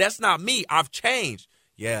that. That's not me. I've changed.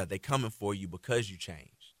 Yeah, they coming for you because you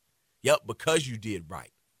changed. Yep, because you did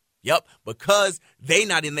right. Yep, because they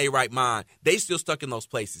not in their right mind. They still stuck in those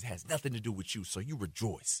places. It has nothing to do with you, so you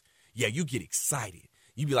rejoice. Yeah, you get excited.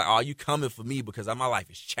 You be like, oh, you coming for me because my life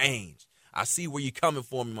has changed. I see where you coming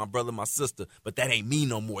for me, my brother, my sister, but that ain't me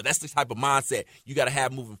no more. That's the type of mindset you got to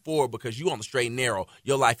have moving forward because you on the straight and narrow.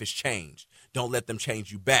 Your life has changed. Don't let them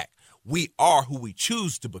change you back. We are who we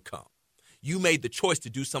choose to become. You made the choice to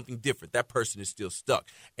do something different. That person is still stuck.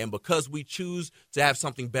 And because we choose to have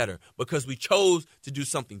something better, because we chose to do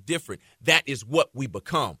something different, that is what we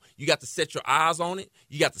become. You got to set your eyes on it.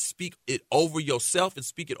 You got to speak it over yourself and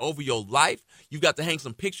speak it over your life. You've got to hang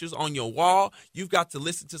some pictures on your wall. You've got to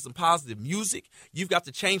listen to some positive music. You've got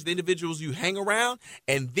to change the individuals you hang around.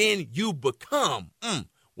 And then you become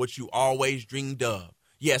what you always dreamed of.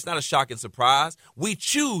 Yeah, it's not a shocking surprise. We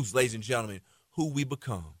choose, ladies and gentlemen, who we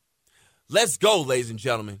become. Let's go, ladies and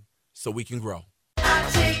gentlemen, so we can grow. I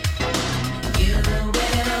take you will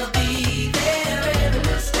be there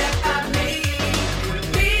every step I make.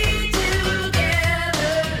 Be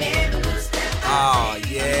together every step I Oh,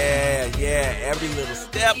 yeah. Every little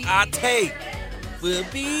step I take, we'll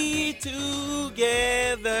be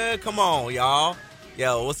together. Come on, y'all.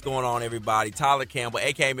 Yo, what's going on, everybody? Tyler Campbell,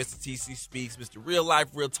 a.k.a. Mr. TC Speaks, Mr. Real Life,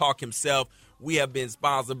 Real Talk himself. We have been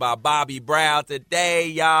sponsored by Bobby Brown today,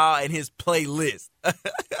 y'all, and his playlist.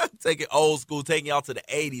 Taking old school, taking y'all to the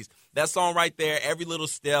 80s. That song right there, Every Little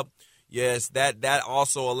Step, yes, that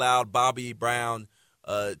also allowed Bobby Brown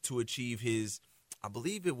to achieve his, I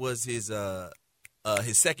believe it was his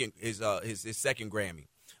second Grammy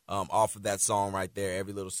off of that song right there,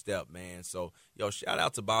 Every Little Step, man. So, yo, shout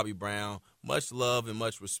out to Bobby Brown. Much love and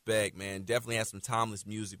much respect, man. Definitely has some timeless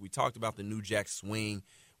music. We talked about the New Jack Swing,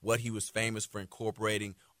 what he was famous for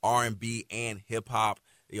incorporating R&B and hip-hop.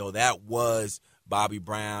 Yo, that was Bobby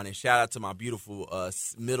Brown. And shout out to my beautiful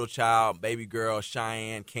middle child, baby girl,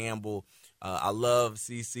 Cheyenne Campbell. I love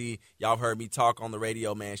CC. Y'all heard me talk on the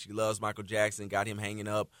radio, man. She loves Michael Jackson, got him hanging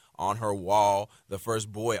up on her wall, the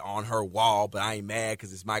first boy on her wall. But I ain't mad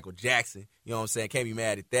because it's Michael Jackson. You know what I'm saying? Can't be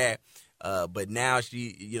mad at that. But now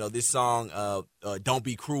she, this song, Don't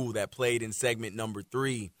Be Cruel, that played in segment number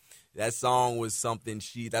 3, that song was something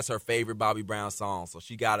that's her favorite Bobby Brown song. So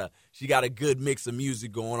she got a good mix of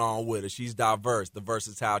music going on with her. She's diverse, the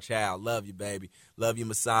versatile child. Love you, baby. Love you,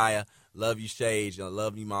 Messiah. Love you, Shage. I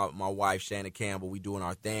love you, my wife, Shannon Campbell. We doing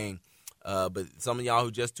our thing. But some of y'all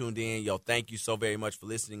who just tuned in, yo, thank you so very much for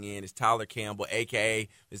listening in. It's Tyler Campbell, a.k.a.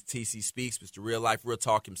 Mr. TC Speaks, Mr. Real Life, Real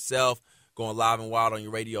Talk himself, going live and wild on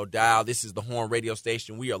your radio dial. This is the Horn Radio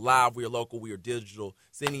Station. We are live, we are local, we are digital.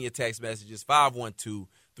 Sending your text messages,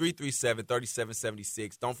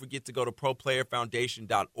 512-337-3776. Don't forget to go to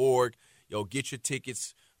ProPlayerFoundation.org. Yo, get your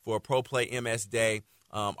tickets for Pro Play MS Day,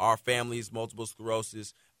 our family's multiple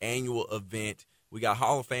sclerosis annual event. We got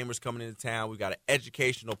Hall of Famers coming into town. We got an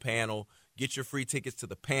educational panel. Get your free tickets to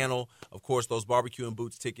the panel. Of course, those barbecue and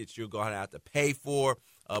boots tickets you're going to have to pay for,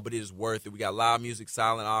 but it is worth it. We got live music,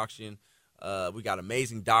 silent auction. We got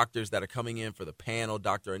amazing doctors that are coming in for the panel,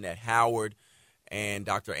 Dr. Annette Howard and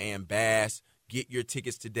Dr. Ann Bass. Get your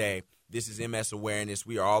tickets today. This is MS Awareness.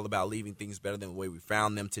 We are all about leaving things better than the way we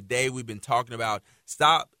found them. Today we've been talking about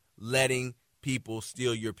stop letting people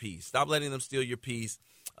steal your peace. Stop letting them steal your peace.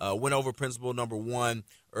 Went over principle number 1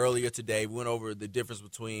 earlier today. We went over the difference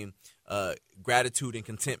between gratitude and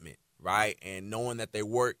contentment, right? And knowing that they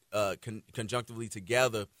work conjunctively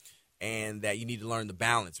together and that you need to learn the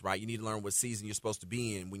balance, right? You need to learn what season you're supposed to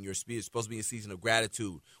be in, when you're supposed to be in a season of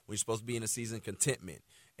gratitude, when you're supposed to be in a season of contentment,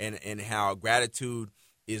 and how gratitude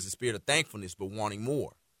is the spirit of thankfulness but wanting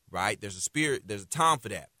more, right? There's a time for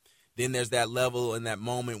that. Then there's that level in that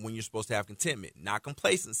moment when you're supposed to have contentment, not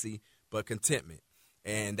complacency, but contentment.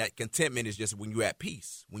 And that contentment is just when you're at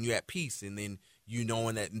peace. When you're at peace, and then you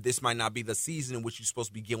knowing that this might not be the season in which you're supposed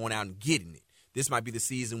to be going out and getting it. This might be the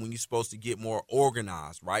season when you're supposed to get more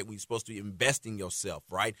organized, right? When you're supposed to be investing yourself,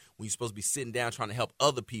 right? When you're supposed to be sitting down trying to help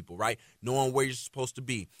other people, right? Knowing where you're supposed to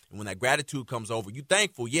be. And when that gratitude comes over, you're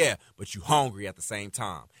thankful, yeah, but you're hungry at the same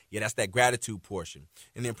time. Yeah, that's that gratitude portion.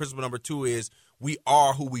 And then principle number 2 is we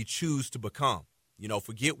are who we choose to become.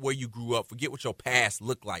 Forget where you grew up. Forget what your past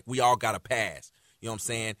looked like. We all got a past. You know what I'm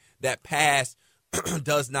saying? That past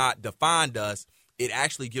does not define us. It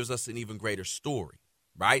actually gives us an even greater story.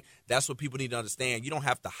 right? That's what people need to understand. You don't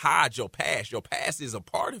have to hide your past. Your past is a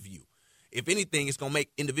part of you. If anything, it's going to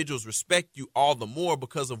make individuals respect you all the more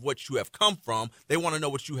because of what you have come from. They want to know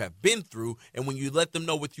what you have been through. And when you let them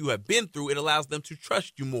know what you have been through, it allows them to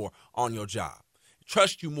trust you more on your job,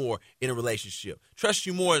 trust you more in a relationship, trust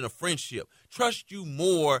you more in a friendship, trust you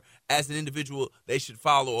more as an individual they should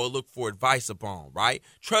follow or look for advice upon, right?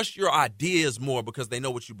 Trust your ideas more because they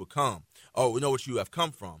know what you become or know what you have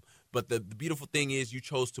come from. But the beautiful thing is you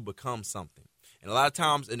chose to become something. And a lot of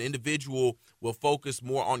times an individual will focus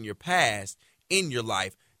more on your past in your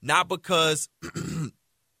life, not because they're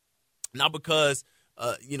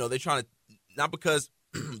trying to, not because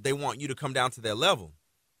they want you to come down to their level.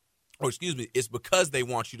 Or excuse me, it's because they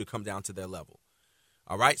want you to come down to their level.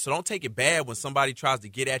 All right? So don't take it bad when somebody tries to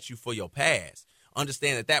get at you for your past.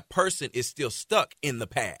 Understand that that person is still stuck in the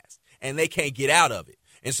past and they can't get out of it.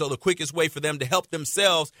 And so the quickest way for them to help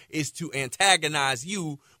themselves is to antagonize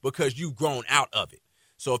you because you've grown out of it.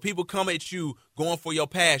 So if people come at you going for your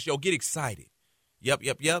past, get excited. Yep,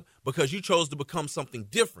 because you chose to become something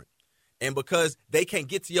different. And because they can't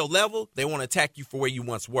get to your level, they want to attack you for where you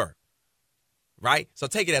once were. Right? So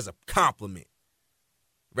take it as a compliment.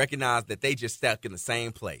 Recognize that they just stuck in the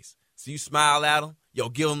same place. So you smile at them,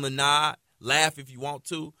 give them the nod, laugh if you want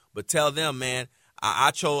to, but tell them, man,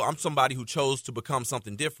 I'm somebody who chose to become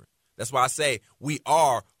something different. That's why I say we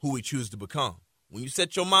are who we choose to become. When you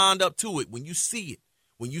set your mind up to it, when you see it,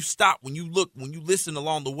 when you stop, when you look, when you listen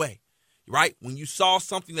along the way, right? When you saw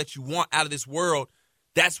something that you want out of this world,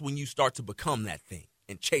 that's when you start to become that thing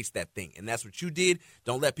and chase that thing. And that's what you did.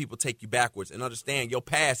 Don't let people take you backwards, and understand your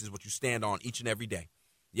past is what you stand on each and every day.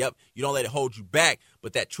 Yep, you don't let it hold you back,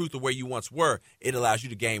 but that truth of where you once were, it allows you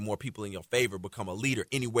to gain more people in your favor, become a leader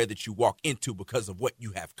anywhere that you walk into because of what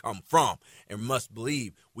you have come from. And must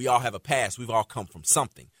believe we all have a past. We've all come from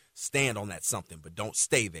something. Stand on that something, but don't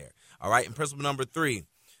stay there. All right, and principle number 3,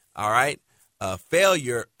 all right,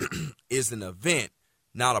 failure is an event,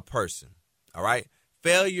 not a person. All right,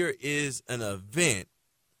 failure is an event,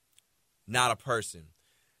 not a person.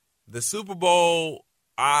 The Super Bowl,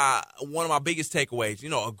 one of my biggest takeaways,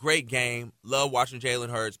 a great game. Love watching Jalen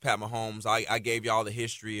Hurts, Pat Mahomes. I gave y'all the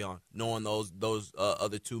history on knowing those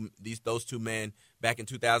two men back in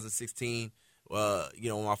 2016.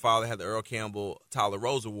 When my father had the Earl Campbell Tyler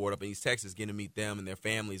Rose Award up in East Texas, getting to meet them and their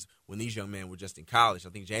families when these young men were just in college. I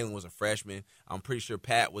think Jalen was a freshman. I'm pretty sure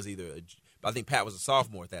Pat was I think Pat was a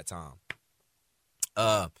sophomore at that time.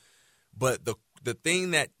 But the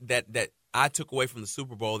thing that I took away from the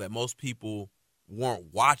Super Bowl that most people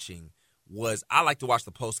weren't watching was I like to watch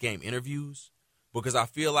the post-game interviews, because I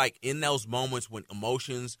feel like in those moments when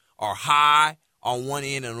emotions are high on one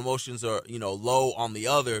end and emotions are, low on the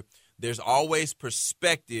other, there's always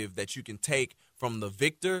perspective that you can take from the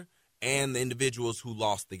victor and the individuals who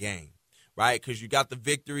lost the game, right? Because you got the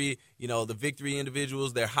victory, the victory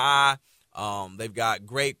individuals, they're high. They've got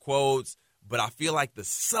great quotes, but I feel like the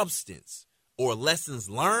substance or lessons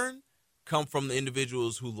learned come from the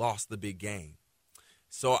individuals who lost the big game.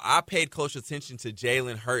 So I paid close attention to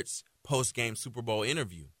Jalen Hurts' post-game Super Bowl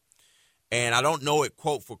interview. And I don't know it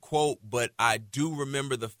quote for quote, but I do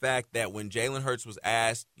remember the fact that when Jalen Hurts was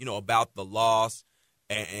asked, about the loss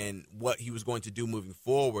and what he was going to do moving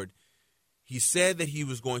forward, he said that he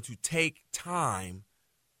was going to take time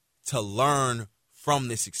to learn from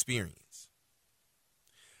this experience.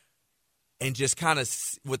 And just kind of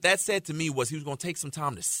what that said to me was he was going to take some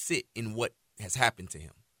time to sit in what has happened to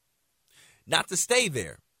him. Not to stay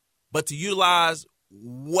there, but to utilize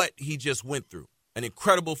what he just went through. An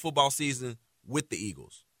incredible football season with the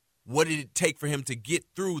Eagles. What did it take for him to get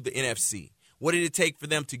through the NFC? What did it take for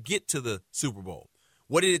them to get to the Super Bowl?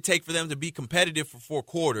 What did it take for them to be competitive for 4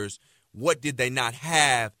 quarters? What did they not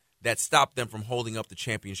have that stopped them from holding up the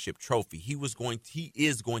championship trophy? He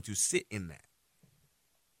is going to sit in that.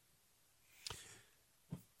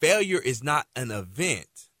 Failure is not an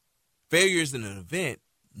event. Failure is an event,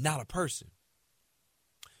 not a person.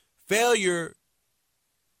 Failure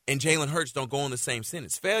and Jalen Hurts don't go in the same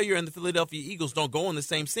sentence. Failure and the Philadelphia Eagles don't go in the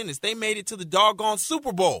same sentence. They made it to the doggone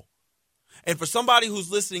Super Bowl. And for somebody who's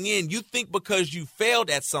listening in, you think because you failed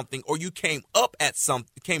at something or you came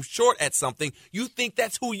short at something, you think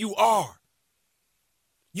that's who you are.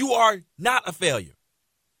 You are not a failure.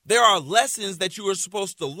 There are lessons that you are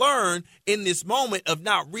supposed to learn in this moment of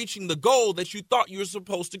not reaching the goal that you thought you were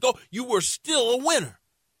supposed to go. You were still a winner.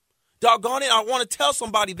 Doggone it, I want to tell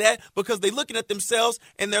somebody that because they're looking at themselves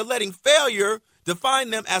and they're letting failure define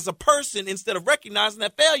them as a person instead of recognizing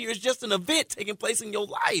that failure is just an event taking place in your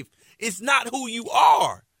life. It's not who you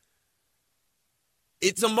are.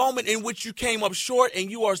 It's a moment in which you came up short and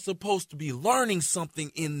you are supposed to be learning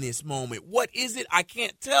something in this moment. What is it? I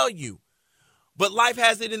can't tell you. But life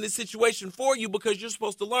has it in this situation for you because you're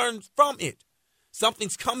supposed to learn from it.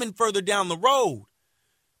 Something's coming further down the road.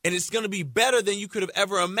 And it's going to be better than you could have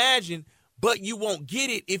ever imagined. But you won't get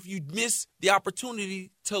it if you miss the opportunity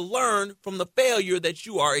to learn from the failure that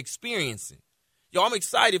you are experiencing. Yo, I'm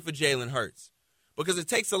excited for Jalen Hurts because it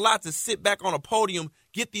takes a lot to sit back on a podium,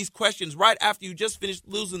 get these questions right after you just finished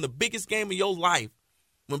losing the biggest game of your life.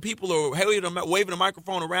 When people are waving a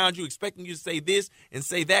microphone around you, expecting you to say this and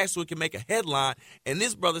say that so it can make a headline. And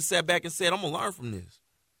this brother sat back and said, I'm going to learn from this.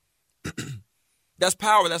 That's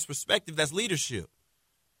power. That's perspective. That's leadership.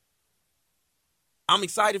 I'm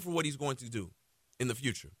excited for what he's going to do in the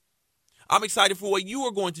future. I'm excited for what you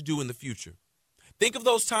are going to do in the future. Think of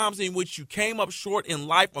those times in which you came up short in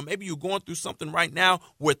life, or maybe you're going through something right now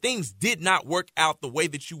where things did not work out the way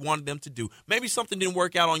that you wanted them to do. Maybe something didn't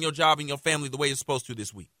work out on your job and your family the way it's supposed to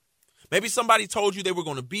this week. Maybe somebody told you they were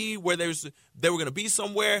going to be where they were going to be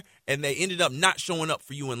somewhere, and they ended up not showing up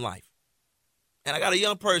for you in life. And I got a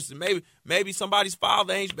young person. Maybe somebody's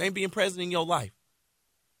father ain't being present in your life.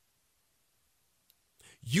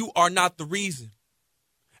 You are not the reason.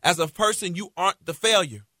 As a person, you aren't the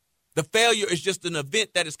failure. The failure is just an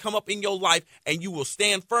event that has come up in your life, and you will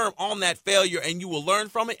stand firm on that failure, and you will learn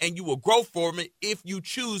from it, and you will grow from it if you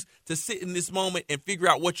choose to sit in this moment and figure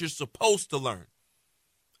out what you're supposed to learn.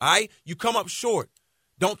 All right? You come up short.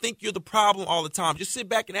 Don't think you're the problem all the time. Just sit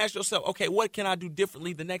back and ask yourself, okay, what can I do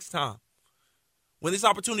differently the next time? When this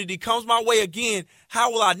opportunity comes my way again,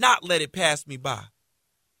 how will I not let it pass me by?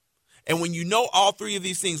 And when you know all three of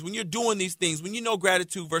these things, when you're doing these things, when you know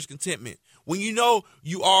gratitude versus contentment, when you know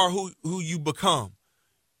you are who you become,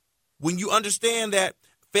 when you understand that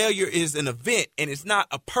failure is an event and it's not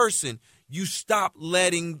a person, you stop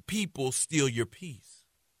letting people steal your peace.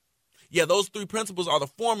 Yeah, those three principles are the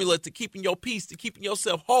formula to keeping your peace, to keeping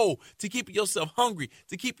yourself whole, to keeping yourself hungry,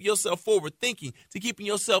 to keeping yourself forward thinking, to keeping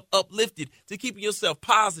yourself uplifted, to keeping yourself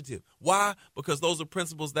positive. Why? Because those are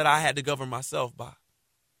principles that I had to govern myself by.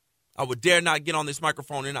 I would dare not get on this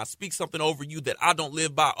microphone and not speak something over you that I don't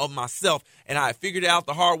live by of myself. And I figured it out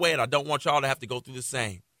the hard way, and I don't want y'all to have to go through the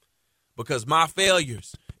same. Because my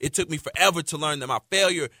failures, it took me forever to learn that my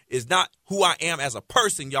failure is not who I am as a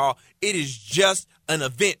person, y'all. It is just an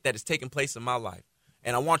event that is taking place in my life.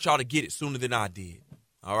 And I want y'all to get it sooner than I did.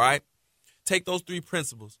 All right? Take those three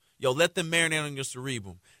principles. Yo, let them marinate on your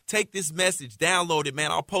cerebrum. Take this message, download it,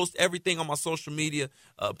 man. I'll post everything on my social media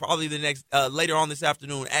probably later on this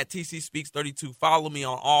afternoon at TC Speaks 32. Follow me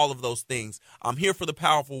on all of those things. I'm here for the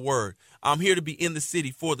powerful word. I'm here to be in the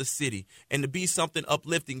city for the city and to be something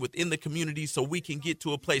uplifting within the community so we can get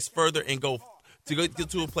to a place further and get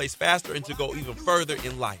to a place faster and to go even further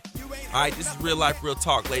in life. All right, this is Real Life, Real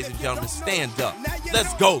Talk, ladies and gentlemen. Stand up.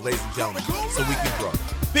 Let's go, ladies and gentlemen, so we can grow.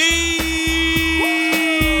 Peace!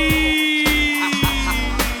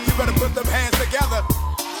 You better put them hands together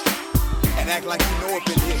and act like you know up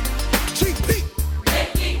in here. GP!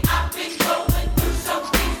 Lately I've been going through some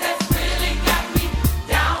things that's really got me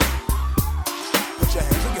down. Put your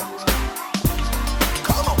hands together.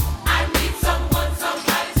 Come on. I need somebody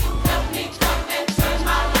to help me come and turn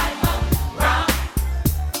my life around.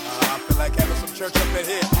 I feel like having some church up in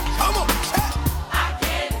here. Come on.